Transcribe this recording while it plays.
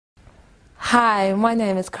Hi, my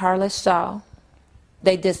name is Carla Shaw.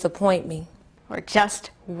 They disappoint me. Or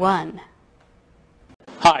just one.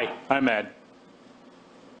 Hi, I'm Ed.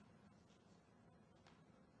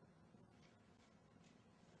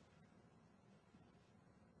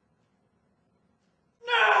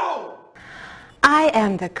 No! I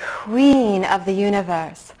am the queen of the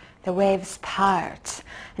universe. The waves part,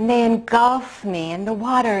 and they engulf me, and the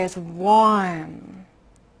water is warm.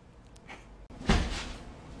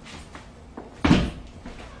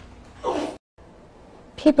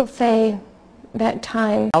 People say that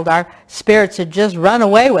time Our spirits had just run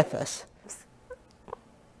away with us.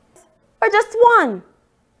 Or just one.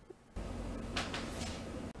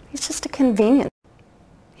 It's just a convenience.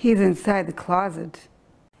 He's inside the closet.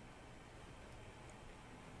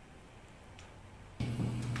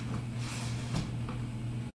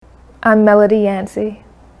 I'm Melody Yancey.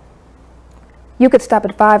 You could stop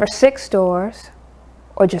at 5 or 6 stores,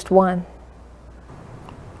 or just one.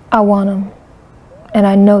 I want them, and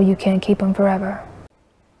I know you can't keep them forever.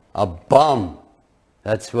 A bum.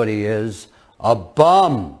 That's what he is. A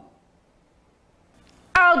bum.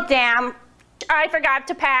 Oh, damn. I forgot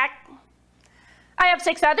to pack. I have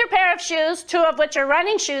 6 other pair of shoes, 2 of which are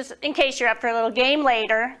running shoes in case you're up for a little game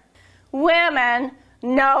later. Women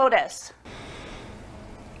notice.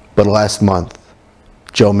 But last month,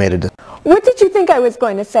 Joe made a decision. What did you think I was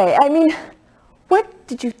going to say? I mean, what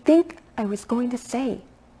did you think I was going to say?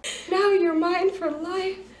 Now you're mine for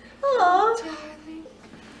life. Aww. Darling.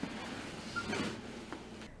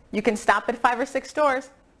 You can stop at 5 or 6 stores,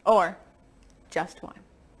 or just one.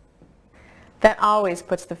 That always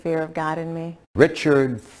puts the fear of God in me.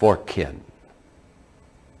 Richard Forkin.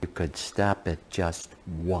 You could stop at just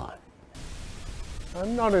one.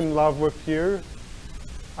 I'm not in love with you.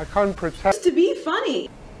 I can't pretend to be funny.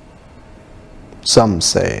 Some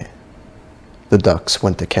say the Ducks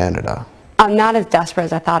went to Canada. I'm not as desperate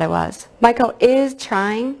as I thought I was. Michael is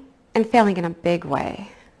trying and failing in a big way.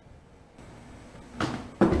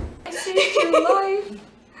 I saved your life.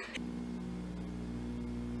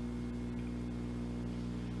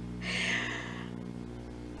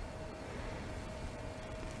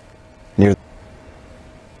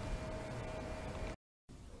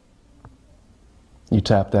 You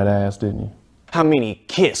tapped that ass, didn't you? How many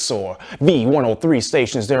KISS or V103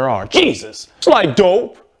 stations there are? Jesus! It's like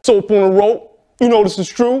dope. Soap on a rope. You know this is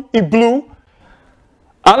true. He blew.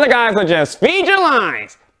 Other guys are just feature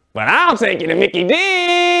lines. But I'll take you to Mickey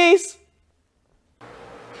D's.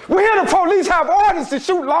 We hear the police have orders to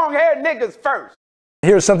shoot long-haired niggas first.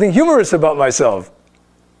 Here's something humorous about myself.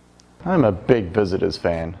 I'm a big Visitors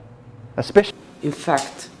fan. Especially. In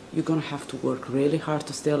fact, you're gonna have to work really hard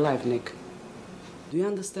to stay alive, Nick. Do you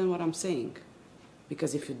understand what I'm saying?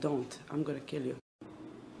 Because if you don't, I'm gonna kill you.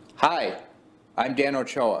 Hi, I'm Dan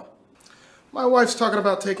Ochoa. My wife's talking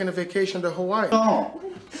about taking a vacation to Hawaii. No.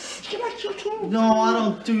 No, I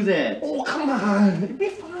don't do that. Oh, come on. It'll be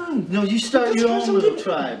fun. No, you start your own little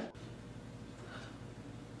tribe.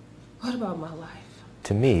 What about my life?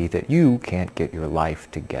 To me, that you can't get your life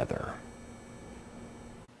together.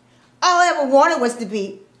 All I ever wanted was to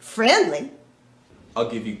be friendly. I'll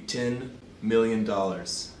give you $10 million.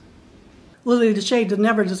 Lily DeShay did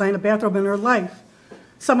never design a bathrobe in her life.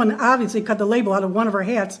 Someone obviously cut the label out of one of her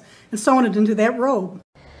hats and sewn it into that robe.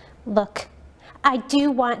 Look, I do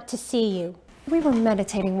want to see you. We were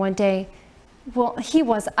meditating one day. Well, he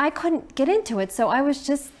was. I couldn't get into it, so I was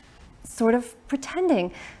just sort of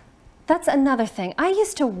pretending. That's another thing. I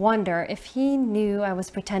used to wonder if he knew I was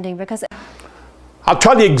pretending because... I'll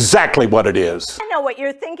tell you exactly what it is. I know what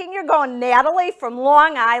you're thinking. You're going, Natalie from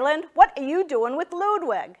Long Island. What are you doing with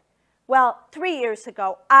Ludwig? Well, 3 years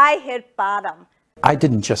ago, I hit bottom. I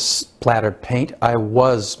didn't just splatter paint. I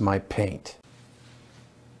was my paint.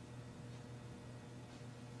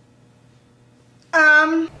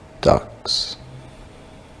 Ducks.